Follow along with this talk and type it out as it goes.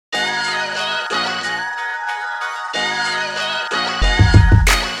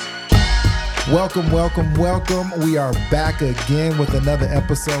Welcome, welcome, welcome. We are back again with another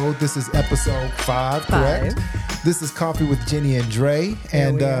episode. This is episode 5, correct? This is Coffee with Jenni and Dre.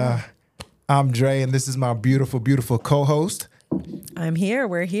 And I'm Dre, and this is my beautiful, beautiful co-host. I'm here.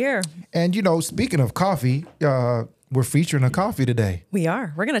 We're here. And, you know, speaking of coffee, we're featuring a coffee today. We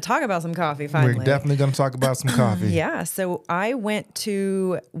are. We're going to talk about some coffee finally. We're definitely going to talk about some coffee. Yeah. So I went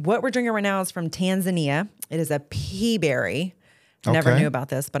to, what we're drinking right now is from Tanzania. It is a pea berry. Never knew about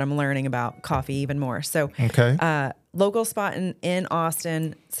this, but I'm learning about coffee even more. So, local spot in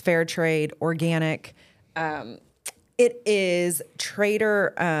Austin. It's fair trade, organic. It is Coffee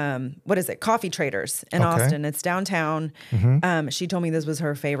Traders in Austin. It's downtown. Mm-hmm. She told me this was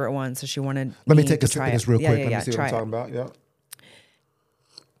her favorite one, so she wanted Let me take a sip of this real quick. Yeah, Let me see what I'm talking about. Yeah.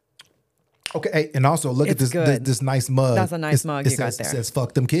 Okay, hey, and also look at this nice mug. That's a nice mug you got there. It says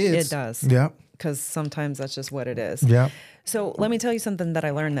 "fuck them kids." It does. Yeah. Because sometimes that's just what it is. Yeah. So let me tell you something that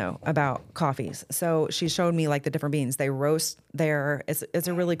I learned though about coffees. So she showed me like the different beans they roast there. It's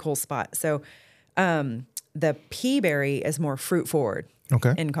a really cool spot. So the pea berry is more fruit forward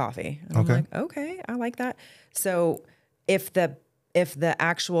in coffee. And I'm like, okay, I like that. So if the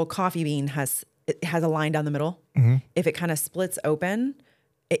actual coffee bean has a line down the middle, if it kind of splits open,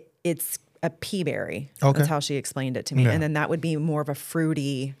 it's a pea berry. Okay. That's how she explained it to me. Yeah. And then that would be more of a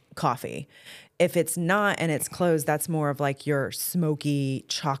fruity coffee. If it's not and it's closed, that's more of like your smoky,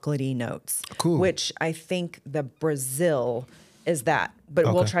 chocolatey notes. Cool. Which I think the Brazil is that,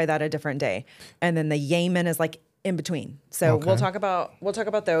 but we'll try that a different day. And then the Yemen is like in between. So we'll talk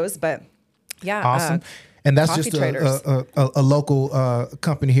about those. But yeah, awesome. And that's just a local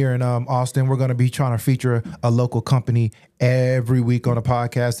company here in Austin. We're going to be trying to feature a local company every week on the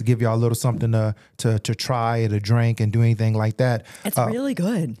podcast to give y'all a little something to try or to drink and do anything like that. It's really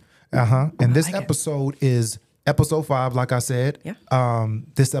good. And this episode is episode 5, like I said. Yeah.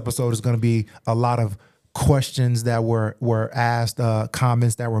 This episode is going to be a lot of questions that were asked,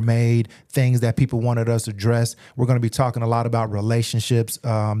 comments that were made, things that people wanted us to address. We're going to be talking a lot about relationships,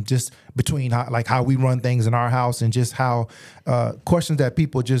 just between how we run things in our house, and just how questions that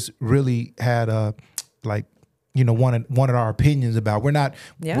people just really had wanted our opinions about. We're not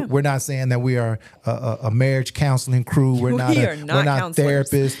saying that we are a marriage counseling crew. We're not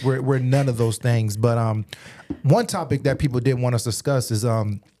therapists. We're none of those things. But one topic that people did want us to discuss is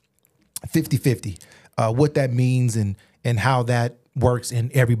 50-50. What that means and how that works in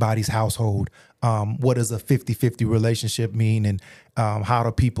everybody's household. What does a 50-50 relationship mean, and how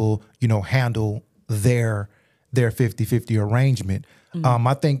do people, handle their 50-50 arrangement?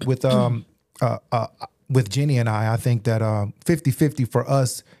 I think with Jenni and I think that 50-50 for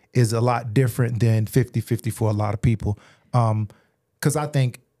us is a lot different than 50-50 for a lot of people. Because I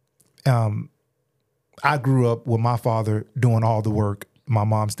think I grew up with my father doing all the work. My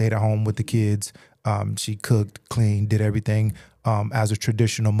mom stayed at home with the kids. She cooked, cleaned, did everything as a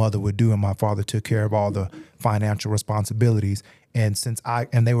traditional mother would do, and my father took care of all the financial responsibilities. And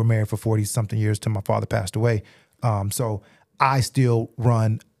and they were married for 40-something years till my father passed away. So I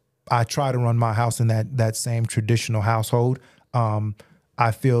try to run my house in that same traditional household.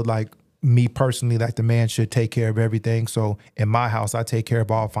 I feel like me personally, like the man should take care of everything. So in my house, I take care of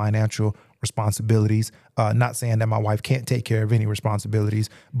all financial responsibilities. Not saying that my wife can't take care of any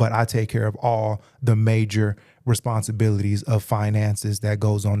responsibilities, but I take care of all the major responsibilities of finances that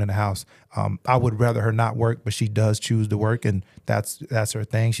goes on in the house. I would rather her not work, but she does choose to work, and that's her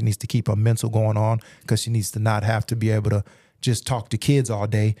thing. She needs to keep her mental going on, because she needs to not have to be able to just talk to kids all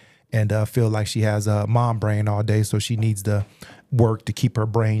day and feel like she has a mom brain all day. So she needs to work to keep her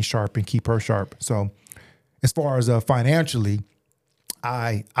brain sharp and keep her sharp. So as far as financially,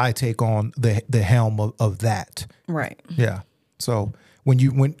 I take on the helm of that. Right. Yeah. So when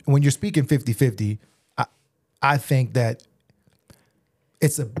you're speaking 50-50, I think that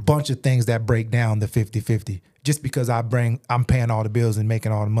it's a bunch of things that break down the 50-50. Just because I'm paying all the bills and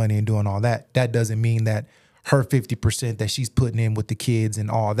making all the money and doing all that doesn't mean that her 50% that she's putting in with the kids and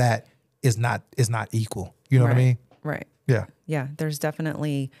all that is not equal. You know what I mean? Right. Yeah. Yeah. There's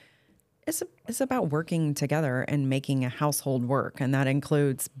definitely, it's about working together and making a household work. And that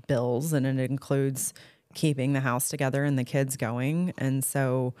includes bills, and it includes keeping the house together and the kids going. And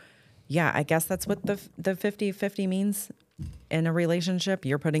so, yeah, I guess that's what the 50-50 means in a relationship.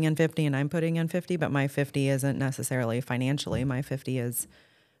 You're putting in 50 and I'm putting in 50, but my 50 isn't necessarily financially. My 50 is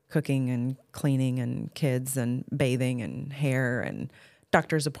cooking and cleaning and kids and bathing and hair and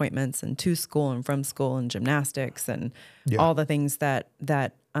doctor's appointments and to school and from school and gymnastics and all the things that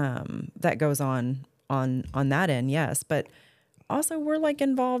goes on that end. Yes. But also we're like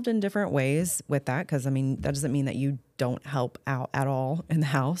involved in different ways with that. 'Cause I mean, that doesn't mean that you don't help out at all in the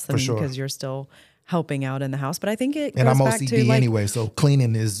house. I For mean, sure. because you're still helping out in the house. But I think it And goes I'm back OCD to like, anyway, so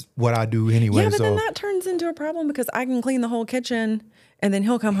cleaning is what I do anyway. yeah, but then So that turns into a problem because I can clean the whole kitchen and then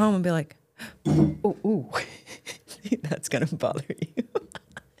he'll come home and be like, ooh, that's going to bother you.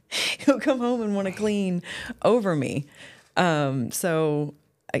 He'll come home and want to clean over me. So,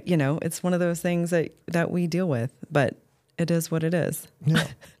 you know, it's one of those things that we deal with, but it is what it is. yeah,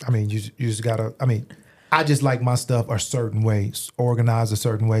 I mean, you just gotta. I mean, I just like my stuff a certain way, organized a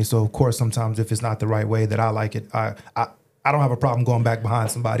certain way. So of course, sometimes if it's not the right way that I like it, I don't have a problem going back behind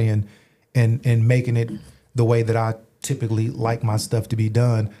somebody and making it the way that I typically like my stuff to be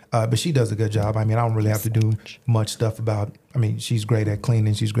done. But she does a good job. I mean, I don't really have to do much stuff about. I mean, she's great at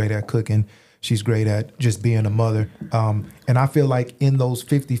cleaning. She's great at cooking. She's great at just being a mother. And I feel like in those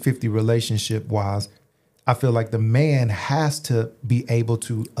 50-50 relationship wise, I feel like the man has to be able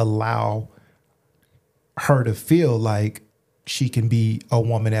to allow her to feel like she can be a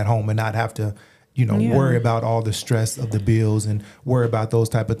woman at home and not have to, you know, worry about all the stress of the bills and worry about those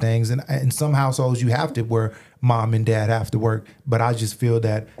type of things. And in some households you have to where mom and dad have to work. But I just feel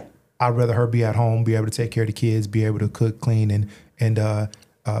that I'd rather her be at home, be able to take care of the kids, be able to cook, clean, and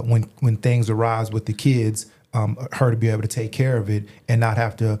when things arise with the kids, her to be able to take care of it and not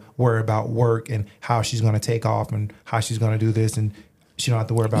have to worry about work and how she's going to take off and how she's going to do this, and she don't have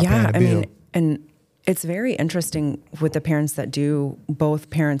to worry about paying a bill. Mean, and it's very interesting with the parents that do both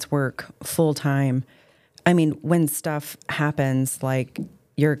parents work full time. I mean, when stuff happens, like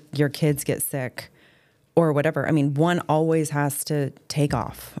your kids get sick or whatever, I mean, one always has to take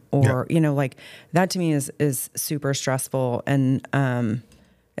off or, you know, like that to me is super stressful. And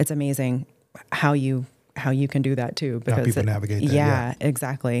it's amazing how you can do that too, because people navigate that. Yeah,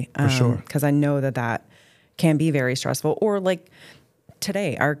 exactly. For sure. Because I know that can be very stressful. Or like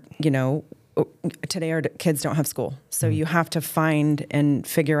today, our kids don't have school. So you have to find and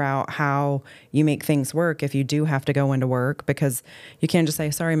figure out how you make things work if you do have to go into work, because you can't just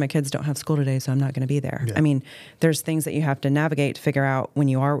say, sorry, my kids don't have school today, so I'm not going to be there. Yeah. I mean, there's things that you have to navigate to figure out when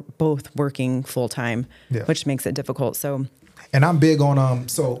you are both working full time, which makes it difficult. So, and I'm big on,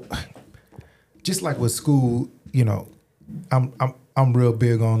 so just like with school, you know, I'm real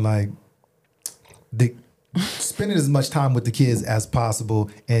big on like spending as much time with the kids as possible.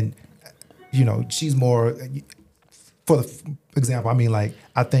 And, you know, she's more, for the example, I mean, like,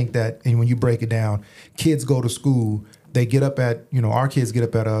 I think that, and when you break it down, kids go to school, they get up at, you know, our kids get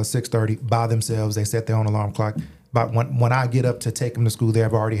up at 6:30 by themselves. They set their own alarm clock. But when I get up to take them to school,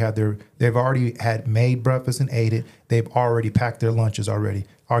 they've already had made breakfast and ate it. They've already packed their lunches already.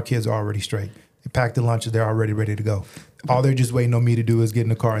 Our kids are already straight. They pack their lunches. They're already ready to go. All they're just waiting on me to do is get in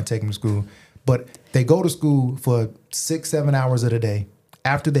the car and take them to school. But they go to school for 6-7 hours of the day.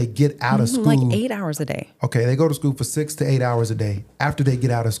 After they get out of school, like 8 hours a day. Okay, they go to school for 6 to 8 hours a day. After they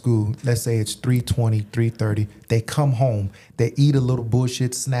get out of school, let's say it's 3:20, 3:30, they come home, they eat a little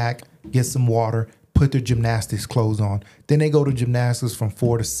bullshit snack, get some water, put their gymnastics clothes on. Then they go to gymnastics from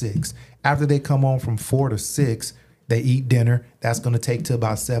 4 to 6. After they come home from 4 to 6, they eat dinner. That's going to take till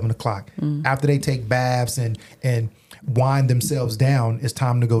about 7 o'clock. After they take baths and wind themselves down, it's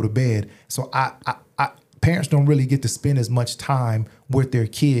time to go to bed. So parents don't really get to spend as much time with their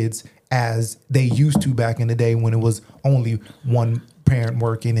kids as they used to back in the day when it was only one parent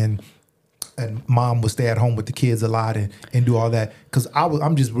working and mom would stay at home with the kids a lot and do all that. Because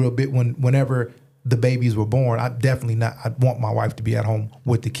I'm just real big whenever the babies were born, I want my wife to be at home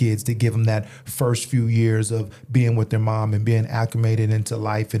with the kids to give them that first few years of being with their mom and being acclimated into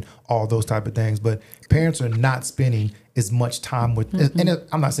life and all those type of things. But parents are not spending as much time with, and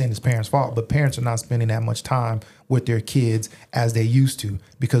I'm not saying it's parents' fault, but parents are not spending that much time with their kids as they used to,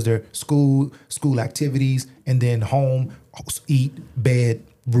 because they're school activities and then home, eat, bed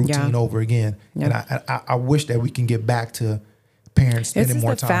routine over again. And I wish that we can get back to parents spending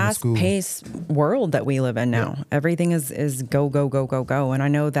more time in school. This is the fast-paced world that we live in now. Yeah. Everything is go, go, go, go, go. And I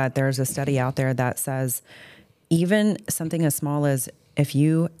know that there's a study out there that says even something as small as if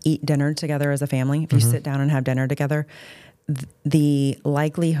you eat dinner together as a family, if you sit down and have dinner together, the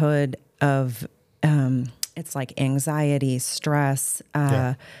likelihood of it's like anxiety, stress,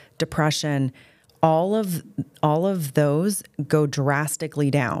 depression, all of those go drastically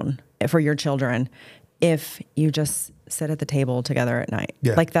down for your children if you just sit at the table together at night.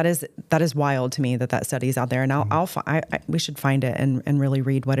 Yeah. Like that is wild to me that study's out there, and we should find it and really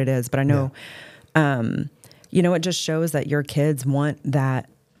read what it is. But I know, it just shows that your kids want that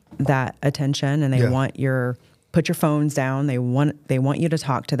attention, and they want put your phones down. They want you to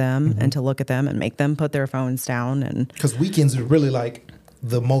talk to them and to look at them and make them put their phones down. And because weekends are really like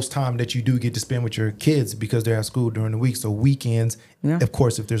the most time that you do get to spend with your kids because they're at school during the week. So weekends, of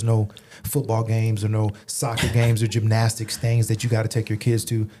course, if there's no football games or no soccer games or gymnastics things that you got to take your kids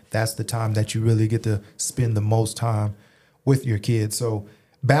to, that's the time that you really get to spend the most time with your kids. So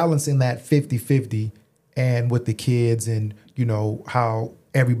balancing that 50-50 and with the kids, and, you know, how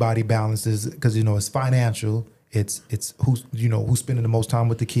everybody balances, because, you know, it's financial, it's who's spending the most time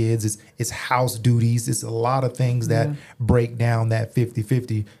with the kids, it's house duties, it's a lot of things that break down that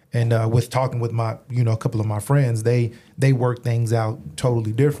 50-50. And with talking with my, you know, a couple of my friends, they work things out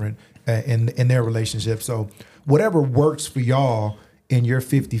totally different in their relationship. So whatever works for y'all in your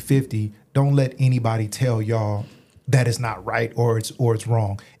 50-50, don't let anybody tell y'all that it's not right or it's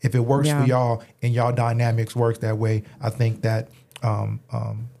wrong. If it works for y'all and y'all dynamics works that way, I think that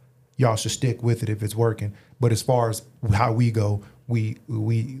y'all should stick with it if it's working. But as far as how we go, we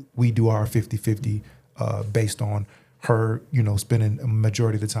do our 50-50 based on her, you know, spending a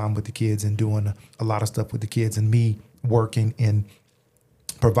majority of the time with the kids and doing a lot of stuff with the kids, and me working and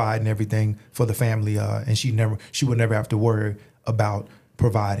providing everything for the family. And she would never have to worry about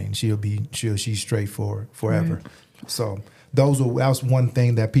providing. She's straight for forever. Right. So that was one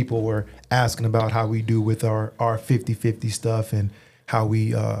thing that people were asking about, how we do with our 50-50 stuff and how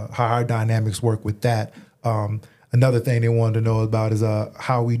our dynamics work with that. Another thing they wanted to know about is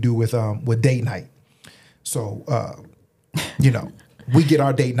how we do with date night. So you know, we get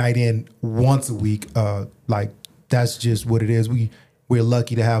our date night in once a week. Like that's just what it is. We're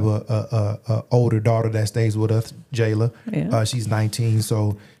lucky to have a older daughter that stays with us, Jayla. Yeah. She's 19,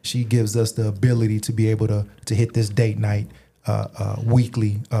 so she gives us the ability to be able to hit this date night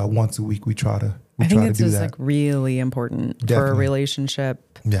weekly. Once a week, we try to do that. I think it's just like really important for a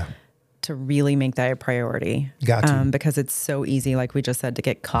relationship. Yeah. To really make that a priority. Got to. Because it's so easy, like we just said, to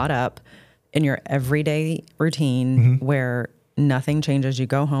get caught up in your everyday routine where nothing changes. You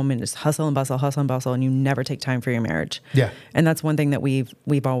go home and just hustle and bustle, and you never take time for your marriage. Yeah. And that's one thing that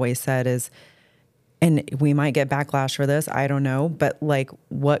we've always said is, and we might get backlash for this, I don't know, but like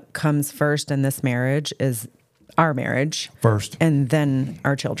what comes first in this marriage is our marriage first, and then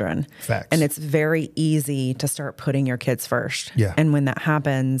our children. Facts. And it's very easy to start putting your kids first. Yeah. And when that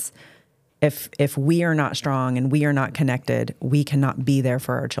happens, if we are not strong and we are not connected, we cannot be there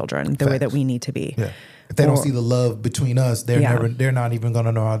for our children the way that we need to be. Yeah. If they don't see the love between us, they're not even going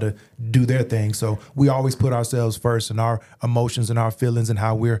to know how to do their thing. So we always put ourselves first, and our emotions and our feelings and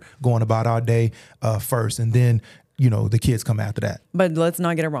how we're going about our day first. And then, you know, the kids come after that. But let's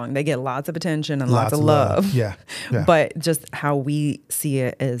not get it wrong. They get lots of attention and lots of love. Yeah. But just how we see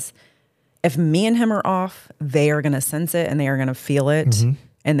it is, if me and him are off, they are going to sense it and they are going to feel it. Mm-hmm.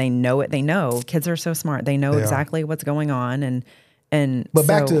 And they know it. They know. Kids are so smart. They know exactly what's going on. But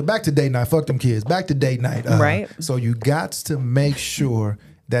back to date night. Fuck them kids. Back to date night. Right. So you got to make sure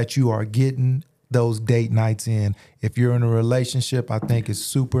that you are getting those date nights in. If you're in a relationship, I think it's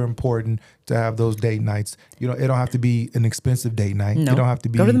super important to have those date nights. You know, it don't have to be an expensive date night. No. You don't have to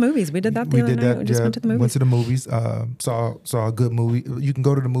be. Go to the movies. We did that the other night. We just went to the movies. Went to the movies. Saw a good movie. You can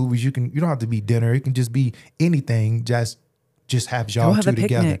go to the movies. You don't have to be dinner. It can just be anything. Just have y'all two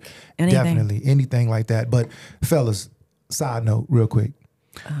together. Anything. Definitely. Anything like that. But fellas, side note real quick.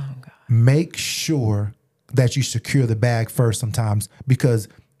 Oh, God. Make sure that you secure the bag first sometimes, because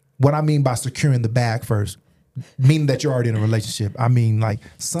what I mean by securing the bag first, meaning that you're already in a relationship. I mean, like,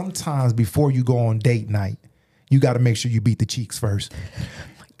 sometimes before you go on date night, you got to make sure you beat the cheeks first.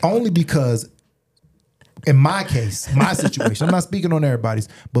 Only because in my case, my situation, I'm not speaking on everybody's,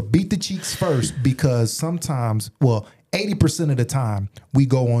 but beat the cheeks first, because sometimes, 80% of the time we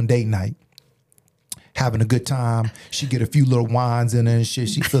go on date night having a good time. She get a few little wines in her and shit.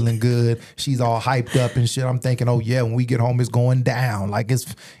 She feeling good. She's all hyped up and shit. I'm thinking, oh yeah, when we get home, it's going down. Like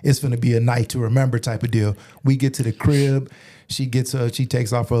it's gonna be a night to remember type of deal. We get to the crib. She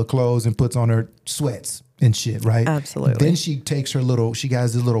takes off her clothes and puts on her sweats and shit, right? Absolutely. Then she takes she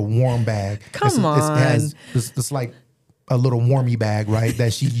has this little warm bag. Come on. It's like a little warmy bag, right,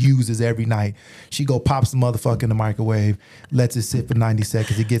 that she uses every night. She go pops the motherfucker in the microwave, lets it sit for 90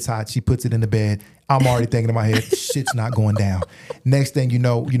 seconds. It gets hot. She puts it in the bed. I'm already thinking in my head, shit's not going down. Next thing you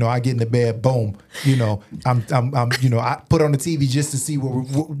know, I get in the bed, boom. I'm I put on the TV just to see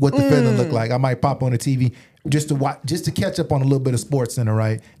what the feeling look like. I might pop on the TV just to watch, just to catch up on a little bit of Sports Center,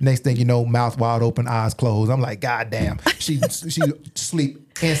 right? Next thing you know, mouth wide open, eyes closed. I'm like, God damn. She sleep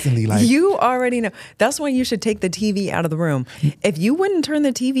instantly. Like, you already know. That's why you should take the TV out of the room. If you wouldn't turn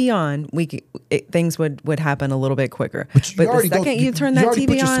the TV on, things would happen a little bit quicker. But the second you turn that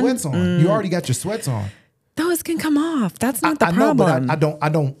TV on, you already got your sweats on. clothes can come off. That's not the I know, problem. but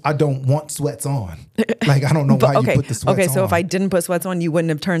I don't want sweats on. Like, I don't know why you put the sweats on. Okay, so if I didn't put sweats on, you wouldn't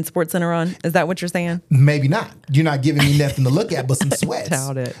have turned SportsCenter on? Is that what you're saying? Maybe not. You're not giving me nothing to look at but some sweats.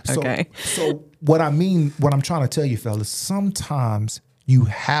 Doubt it. Okay. So what I'm trying to tell you, fellas, sometimes you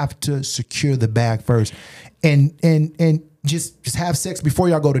have to secure the bag first. And just have sex before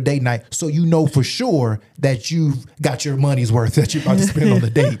y'all go to date night, so you know for sure that you've got your money's worth that you're about to spend on the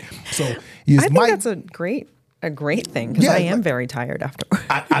date. So I think that's a great thing, because I am very tired afterwards.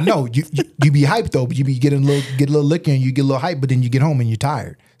 I know you be hyped though, but you be get a little liquor and you get a little hype, but then you get home and you're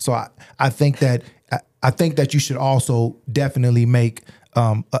tired. So I think that you should also definitely make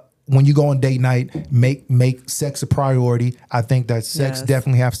when you go on date night, make sex a priority. I think that sex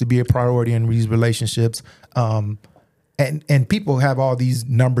definitely has to be a priority in these relationships. And people have all these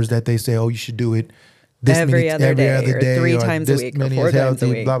numbers that they say, oh, you should do it every other day, or 3 times a week, or 4 times a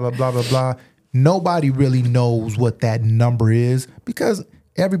week. Blah, blah, blah, blah, blah. Nobody really knows what that number is, because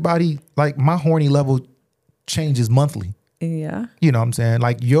everybody, like, my horny level changes monthly. Yeah. You know what I'm saying?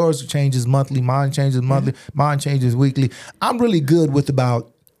 Like, yours changes monthly, mine changes monthly, mine changes weekly. I'm really good with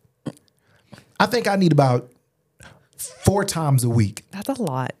I think I need about 4 times a week. That's a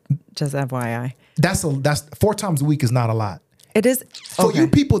lot, just FYI. That's 4 times a week is not a lot. It is. For you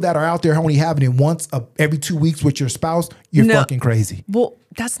people that are out there only having it once every 2 weeks with your spouse, you're fucking crazy. Well,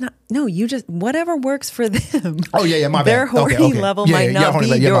 that's not. No, you just whatever works for them. Oh yeah, my bad. Their horny level might not be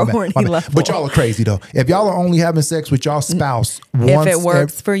your horny level. But y'all are crazy though. If y'all are only having sex with y'all spouse once, if it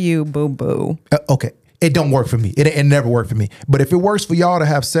works for you, boo boo. Okay. It don't work for me. It never worked for me. But if it works for y'all to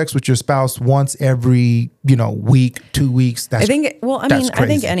have sex with your spouse once every, week, 2 weeks, that's crazy. I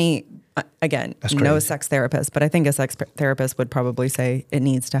think any. Again, no sex therapist, but I think a sex therapist would probably say it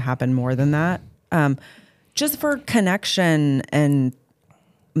needs to happen more than that. Just for connection. And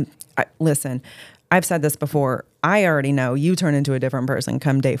listen, I've said this before. I already know you turn into a different person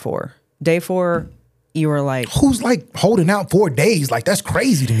come day 4. Day 4, you were like... Who's like holding out 4 days? Like, that's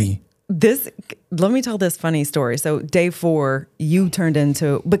crazy to me. Let me tell this funny story. So day 4, you turned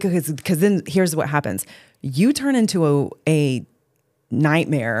into... Because then here's what happens. You turn into a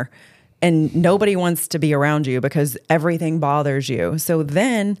nightmare, and nobody wants to be around you because everything bothers you. So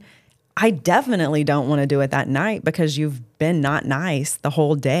then I definitely don't want to do it that night, because you've been not nice the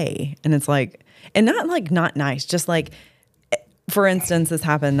whole day. And it's like, and not like not nice, just like, for instance, this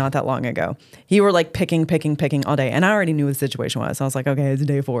happened not that long ago. You were like picking all day. And I already knew what the situation was. So I was like, okay, it's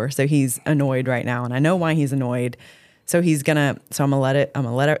day 4. So he's annoyed right now. And I know why he's annoyed. So I'm gonna let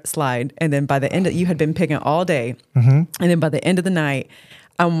it slide. And then by the end you had been picking all day. And then by the end of the night,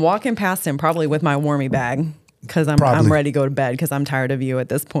 I'm walking past him, probably with my warmie bag, because I'm ready to go to bed because I'm tired of you at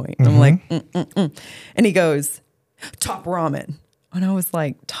this point. I'm like, And he goes, top ramen. And I was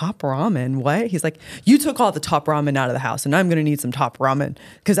like, top ramen? What? He's like, you took all the top ramen out of the house, and I'm going to need some top ramen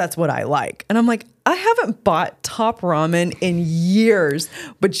because that's what I like. And I'm like, I haven't bought top ramen in years,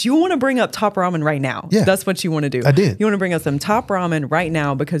 but you want to bring up top ramen right now. Yeah. That's what you want to do. I did. You want to bring up some top ramen right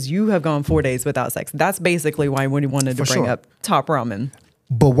now because you have gone 4 days without sex. That's basically why we wanted to bring up top ramen.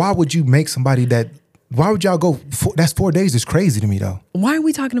 But why would you make somebody that... Why would y'all go... That's 4 days is crazy to me, though. Why are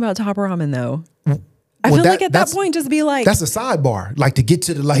we talking about top ramen, though? I feel like at that point, just be like... That's a sidebar. Like, to get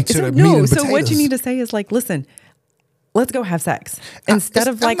to the meat and so potatoes. What you need to say is like, listen, let's go have sex. Instead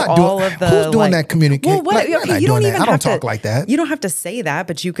of like all of the... Who's doing that communication? Well, okay, you don't even have to... I don't talk like that. You don't have to say that,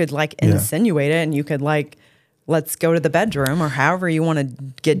 but you could like insinuate it, and you could like, let's go to the bedroom, or however you want to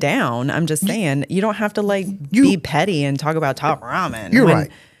get down. I'm just saying, you don't have to like be petty and talk about top ramen. You're right.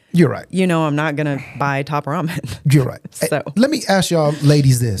 You're right. I'm not going to buy top ramen. You're right. So let me ask y'all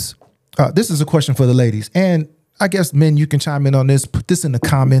ladies this. This is a question for the ladies. And I guess men, you can chime in on this. Put this in the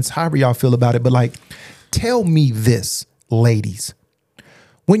comments, however y'all feel about it. But like, tell me this, ladies.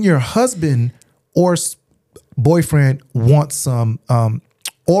 When your husband or boyfriend wants some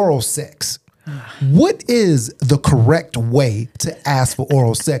oral sex, what is the correct way to ask for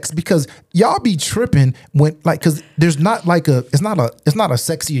oral sex? Because y'all be tripping when because there's not like it's not a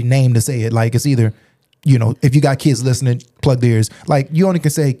sexy name to say it. Like, it's either, if you got kids listening, plug their ears. Like, you only can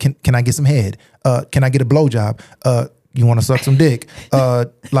say, can I get some head? Can I get a blowjob? You want to suck some dick?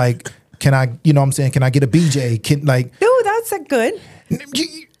 Like, can I, what I'm saying? Can I get a BJ? Dude, that's a good.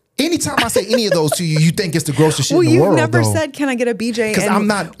 Anytime I say any of those to you, you think it's the grossest shit in the world. Well, you've never said, can I get a BJ? Because I'm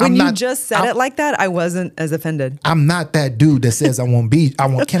not. When you just said it like that, I wasn't as offended. I'm not that dude that says can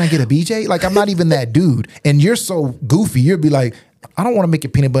I get a BJ? Like, I'm not even that dude. And you're so goofy. You'll be like, I don't want to make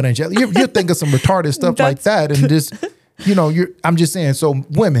it peanut butter and jelly. You're thinking some retarded stuff like that. And just, I'm just saying. So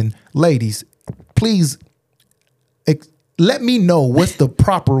women, ladies, please let me know what's the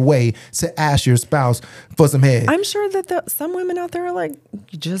proper way to ask your spouse for some head. I'm sure that some women out there are like,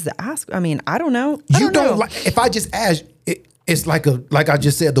 you just ask. I mean, I don't know. You don't like, if I just ask, it's like I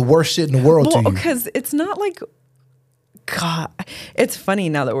just said, the worst shit in the world to you. Because it's not like, God, it's funny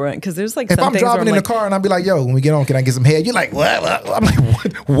now that we're in, because there's like if some I'm things driving in like, the car and I'll be like, yo, when we get on, can I get some head? You're like, what? I'm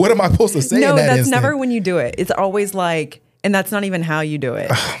like, what am I supposed to say? No, in that that's instant? never when you do it. It's always like, and that's not even how you do it.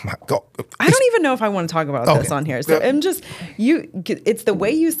 Oh my God. I don't even know if I want to talk about this on here. So I'm just, it's the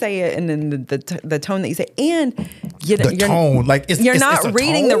way you say it and then the tone that you say. And you're tone, like you're not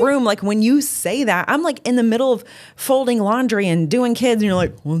reading the room. Like when you say that, I'm like in the middle of folding laundry and doing kids and you're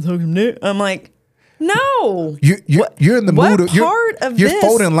like, I'm like, no, you're in the mood of you're this?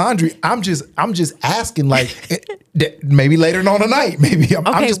 folding laundry. I'm just asking, like, maybe later on tonight. Maybe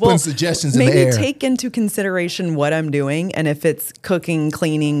I'm just putting suggestions in the air. Maybe take into consideration what I'm doing, and if it's cooking,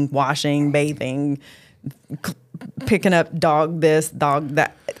 cleaning, washing, bathing, picking up dog this, dog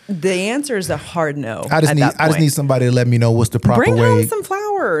that. The answer is a hard no. I just need somebody to let me know what's the proper way. Bring home some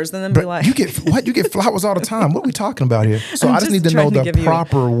flowers and then be like, you get flowers all the time. What are we talking about here? So I just need to know the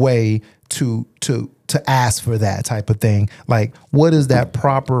proper way to ask for that type of thing. Like, what is that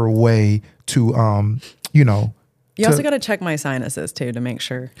proper way to you also got to check my sinuses too to make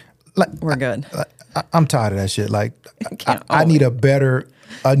sure we're good. I'm tired of that shit. Like, I need a better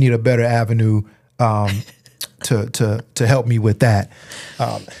avenue to help me with that.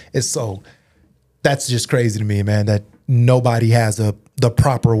 That's just crazy to me, man, that nobody has the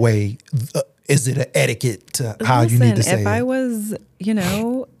proper way. Is it an etiquette to how you need to say it? If I was,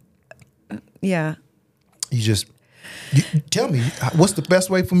 yeah. You tell me, what's the best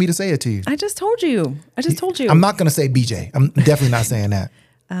way for me to say it to you? I just told you. I'm not going to say BJ. I'm definitely not saying that.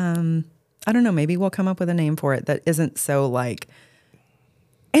 I don't know. Maybe we'll come up with a name for it that isn't so like,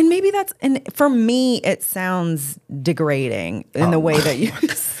 and maybe and for me, it sounds degrading in the way that you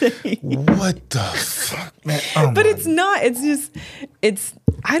say. What the fuck, man? Oh, but it's not. It's just,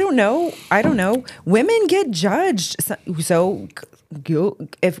 I don't know. Women get judged. So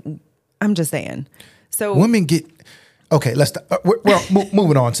if I'm just saying. So women get, okay,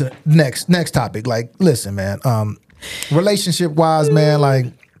 moving on to next topic. Like, listen, man, relationship wise, man,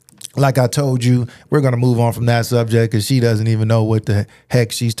 like I told you, we're going to move on from that subject because she doesn't even know what the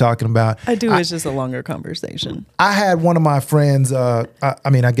heck she's talking about. It's just a longer conversation. I had one of my friends, I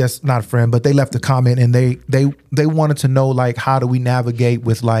guess not a friend, but they left a comment and they wanted to know, like, how do we navigate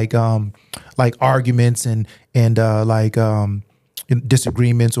with like arguments and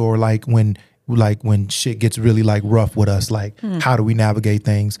disagreements, or like when shit gets really like rough with us, like how do we navigate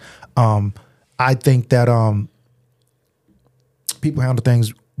things? I think that people handle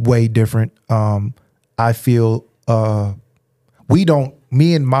things way different. I feel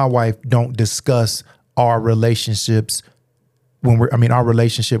me and my wife don't discuss our relationships when we're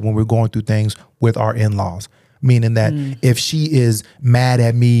going through things with our in-laws. Meaning that if she is mad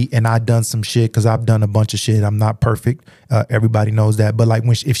at me and I done some shit, because I've done a bunch of shit, I'm not perfect. Everybody knows that. But like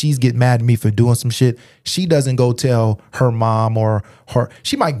if she's getting mad at me for doing some shit, she doesn't go tell her mom or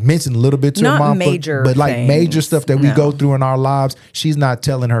she might mention a little bit to her mom, but like major stuff that we go through in our lives, she's not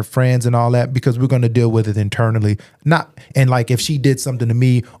telling her friends and all that, because we're going to deal with it internally. And like if she did something to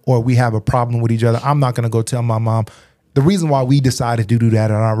me or we have a problem with each other, I'm not going to go tell my mom. The reason why we decided to do that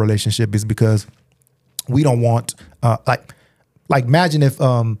in our relationship is because we don't want like imagine if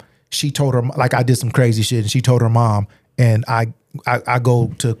she told her, like, I did some crazy shit and she told her mom, and I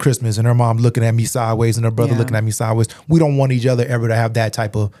go to Christmas and her mom looking at me sideways and her brother looking at me sideways. We don't want each other ever to have that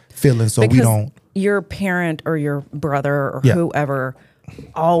type of feeling. So because we don't. Your parent or your brother or whoever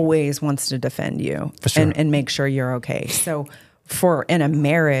always wants to defend you and make sure you're okay. So in a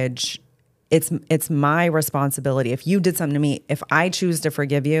marriage, it's my responsibility. If you did something to me, if I choose to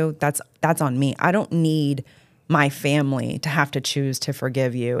forgive you, that's on me. I don't need my family to have to choose to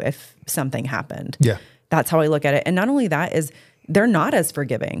forgive you if something happened. Yeah. That's how I look at it. And not only that is they're not as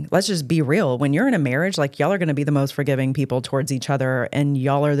forgiving. Let's just be real. When you're in a marriage, like, y'all are going to be the most forgiving people towards each other, and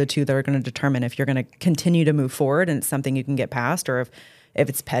y'all are the two that are going to determine if you're going to continue to move forward and it's something you can get past, or if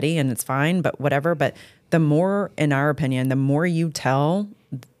it's petty and it's fine, but whatever. But the more, in our opinion, the more you tell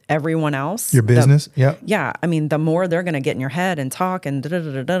everyone else your business, I mean, the more they're going to get in your head and talk and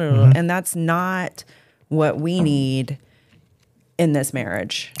and that's not what we need in this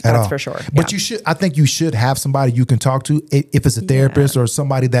marriage. That's for sure. But I think you should have somebody you can talk to, if it's a therapist or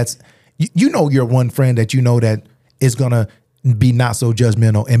somebody that's, your one friend that you know that is gonna be not so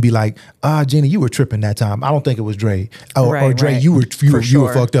judgmental and be like, Jenni, you were tripping that time. I don't think it was Dre. Or Dre, right. you were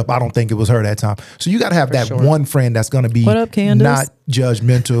sure. fucked up. I don't think it was her that time. So you got to have that sure. one friend that's going to be What up, Candace? not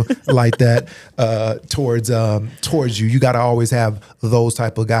judgmental like that towards you. You got to always have those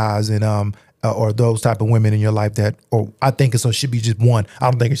type of guys and or those type of women in your life that, or I think it should be just one. I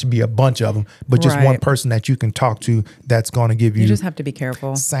don't think it should be a bunch of them, but just one person that you can talk to that's going to give you. You just have to be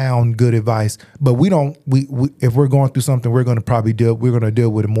careful. Sound good advice. But we if we're going through something, we're going to deal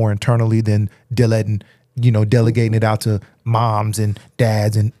with it more internally than delegating it out to moms and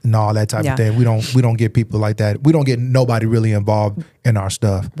dads and all that type of thing. We don't get people like that. We don't get nobody really involved in our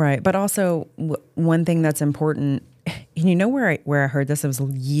stuff. Right. But also one thing that's important, where I heard this, it was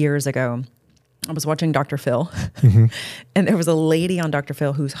years ago. I was watching Dr. Phil and there was a lady on Dr.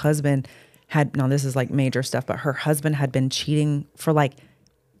 Phil whose husband this is like major stuff, but her husband had been cheating for like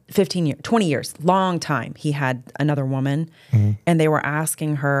 15 years, 20 years, long time. He had another woman and they were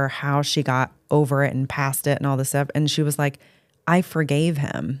asking her how she got over it and past it and all this stuff. And she was like, I forgave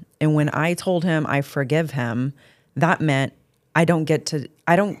him. And when I told him I forgive him, that meant I'm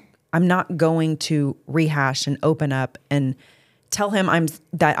not going to rehash and open up and tell him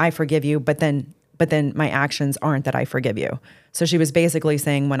that I forgive you, but then my actions aren't that I forgive you. So she was basically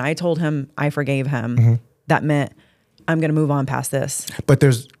saying when I told him I forgave him, that meant I'm going to move on past this. But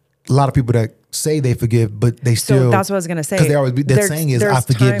there's a lot of people that say they forgive, but they still. So that's what I was going to say. Because their saying is I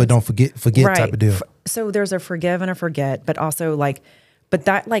forgive, but don't forget right. type of deal. So there's a forgive and a forget, but also but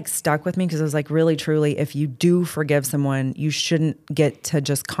that stuck with me because it was like really truly, if you do forgive someone, you shouldn't get to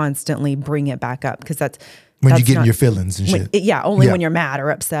just constantly bring it back up because that's you get in your feelings and shit. Only when you're mad or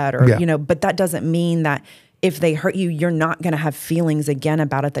upset or, but that doesn't mean that if they hurt you, you're not going to have feelings again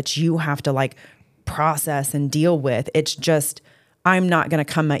about it that you have to process and deal with. It's just, I'm not going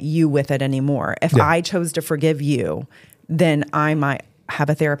to come at you with it anymore. If I chose to forgive you, then I might have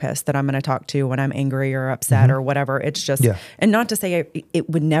a therapist that I'm going to talk to when I'm angry or upset or whatever. It's just, and not to say it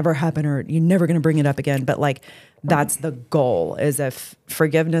would never happen or you're never going to bring it up again, but that's the goal is if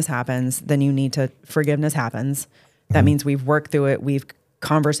forgiveness happens, then forgiveness happens. That means we've worked through it. We've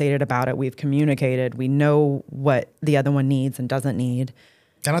conversated about it. We've communicated. We know what the other one needs and doesn't need.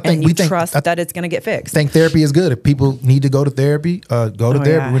 And I think we trust that it's going to get fixed. I think therapy is good. If people need to go to therapy, go to therapy.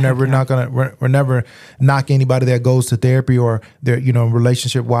 Yeah. We're never knock anybody that goes to therapy or they're,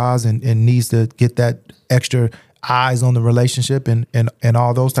 relationship wise and needs to get that extra eyes on the relationship and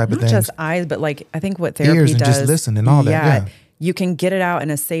all those type of things. Not just eyes, but I think what therapy ears and does. Just listen and all that. Yeah. You can get it out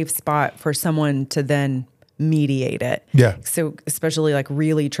in a safe spot for someone to then mediate it. Yeah. So especially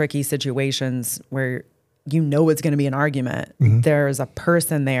really tricky situations where it's going to be an argument. There's a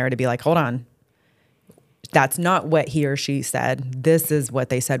person there to be like, hold on. That's not what he or she said. This is what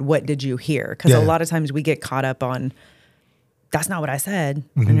they said. What did you hear? Because a lot of times we get caught up on, that's not what I said.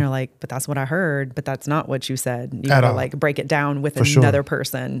 And you're like, but that's what I heard. But that's not what you said. You got to break it down with another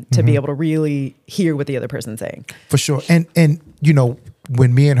person to be able to really hear what the other person's saying. For sure. And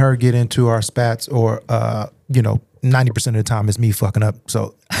when me and her get into our spats or, 90% of the time it's me fucking up.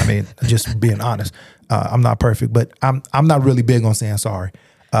 So, I mean, just being honest, I'm not perfect, but I'm not really big on saying sorry.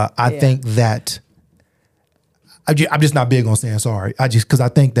 I think that I'm just not big on saying sorry. Because I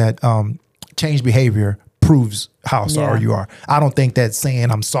think that change behavior proves how sorry you are. I don't think that saying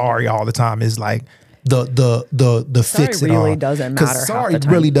I'm sorry all the time is the sorry fix it really all. Really doesn't matter. Because sorry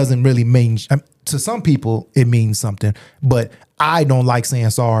really doesn't really mean, to some people it means something, but I don't like saying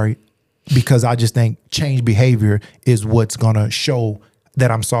sorry because I just think change behavior is what's gonna show that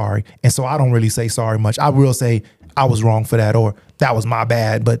I'm sorry. And so I don't really say sorry much. I will say I was wrong for that or that was my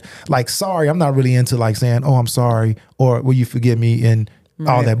bad. But sorry, I'm not really into saying, oh, I'm sorry or will you forgive me and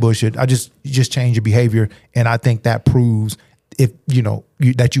all that bullshit. I just change your behavior. And I think that proves if,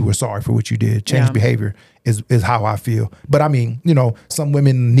 that you were sorry for what you did. Change behavior is how I feel. But I mean, some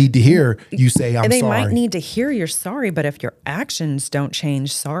women need to hear you say I'm sorry. They might need to hear you're sorry, but if your actions don't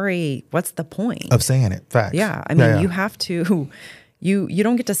change, sorry, what's the point? Of saying it. Facts. Yeah. I mean, you have to, you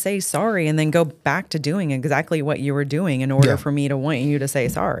don't get to say sorry and then go back to doing exactly what you were doing in order for me to want you to say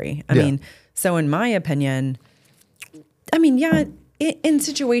sorry. I mean, so in my opinion, in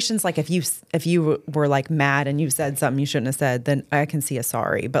situations if you were mad and you said something you shouldn't have said, then I can see a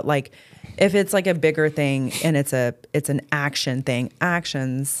sorry. But if it's a bigger thing and it's an action thing,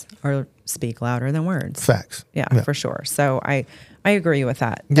 actions speak louder than words. Facts. Yeah, for sure. So I agree with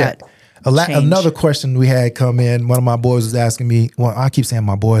that. Yeah. Another question we had come in, one of my boys was asking me, well, I keep saying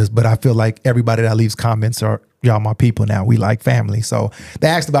my boys, but I feel like everybody that leaves comments are y'all my people now. We like family. So they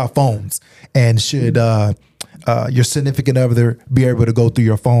asked about phones and should your significant other be able to go through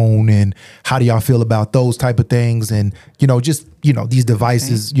your phone, and how do y'all feel about those type of things? And, just, these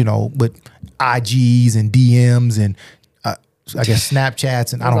devices, with IGs and DMs and I guess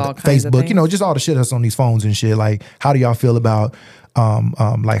Snapchats and Facebook, just all the shit that's on these phones and shit. Like, how do y'all feel about,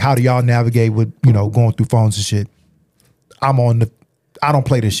 like, how do y'all navigate with, going through phones and shit? I don't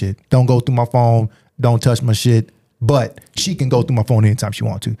play this shit. Don't go through my phone. Don't touch my shit. But she can go through my phone anytime she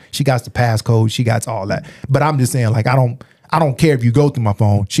wants to. She got the passcode. She got all that. But I'm just saying, like, I don't care if you go through my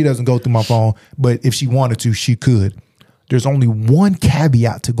phone. She doesn't go through my phone. But if she wanted to, she could. There's only one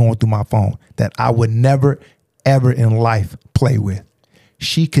caveat to going through my phone that I would never, ever in life play with.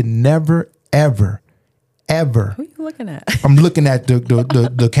 She could never, ever. Who are you looking at? I'm looking at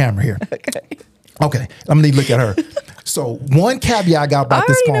the camera here. Okay. I'm going to look at her. So one caveat I got about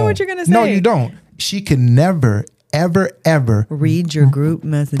this phone. I already know what you're going to say. No, you don't. She can never, ever read your group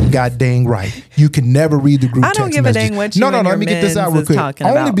messages. God dang right. You can never read the group text messages. I don't give a dang what you let me get this out real quick.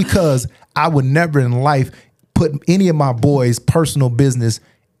 Only because I would never in life put any of my boys' personal business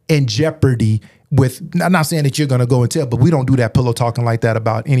in jeopardy with, I'm not saying that you're going to go and tell, but we don't do that pillow talking like that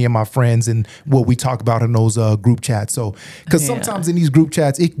about any of my friends and what we talk about in those group chats. So, because sometimes in these group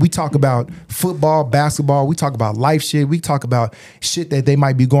chats, we talk about football, basketball, we talk about life shit, we talk about shit that they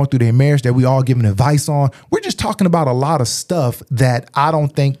might be going through their marriage that we all giving advice on. We're just talking about a lot of stuff that I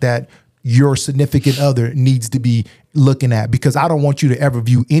don't think that your significant other needs to be looking at, because I don't want you to ever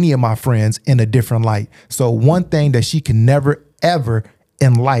view any of my friends in a different light. So one thing that she can never, ever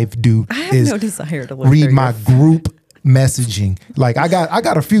in life do is no desire to look read my group messaging. Like I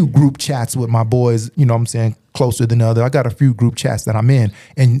got a few group chats with my boys, what I'm saying, closer than other. I got a few group chats that I'm in,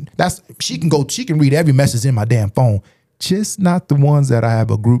 and she can read every message in my damn phone, just not the ones that I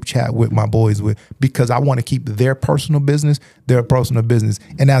have a group chat with my boys with, because I want to keep their personal business.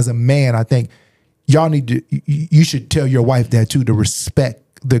 And as a man, I think you should tell your wife that too, to respect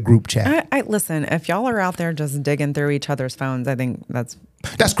the group chat. I listen, if y'all are out there just digging through each other's phones, I think that's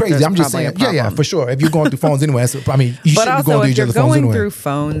crazy. I'm just saying, yeah, for sure. If you're going through phones anyway, you shouldn't be going through each other's phones anyway. Through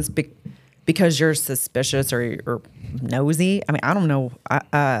phones because you're suspicious or nosy, I don't know,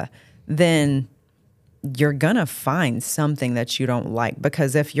 then you're gonna find something that you don't like.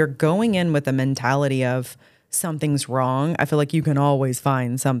 Because if you're going in with a mentality of something's wrong, I feel like you can always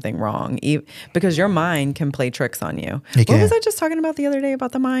find something wrong, because your mind can play tricks on you. What was I just talking about the other day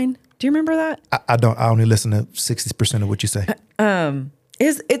about the mind? Do you remember that? I don't. I only listen to 60% of what you say.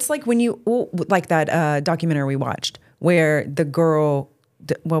 It's like when like that documentary we watched where the girl,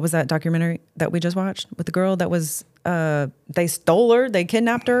 what was that documentary that we just watched with the girl that was they stole her, they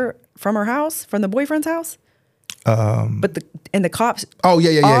kidnapped her from her house, from the boyfriend's house. But the cops. Oh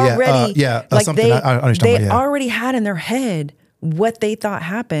yeah. Already, like something I understand. They already had in their head what they thought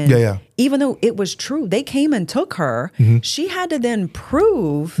happened. Yeah. Even though it was true, they came and took her. Mm-hmm. She had to then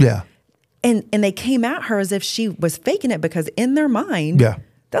prove. Yeah. And they came at her as if she was faking it, because in their mind,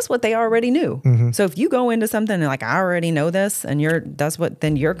 that's what they already knew. Mm-hmm. So if you go into something and like, I already know this, and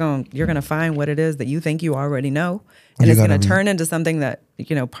then you're gonna find what it is that you think you already know, and it's gonna turn into something that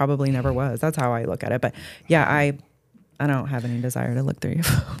probably never was. That's how I look at it. But yeah, I don't have any desire to look through your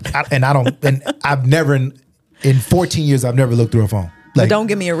phone. And I've never in 14 years I've never looked through a phone. Like, but don't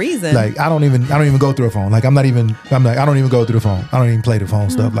give me a reason. Like I don't even go through a phone. Like I don't even go through the phone. I don't even play the phone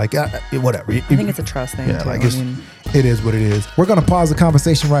stuff. Like whatever. I think it's a trust thing. Yeah, like it is what it is. We're gonna pause the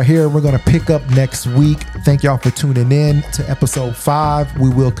conversation right here. We're gonna pick up next week. Thank y'all for tuning in to episode 5. We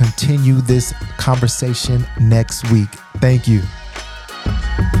will continue this conversation next week. Thank you.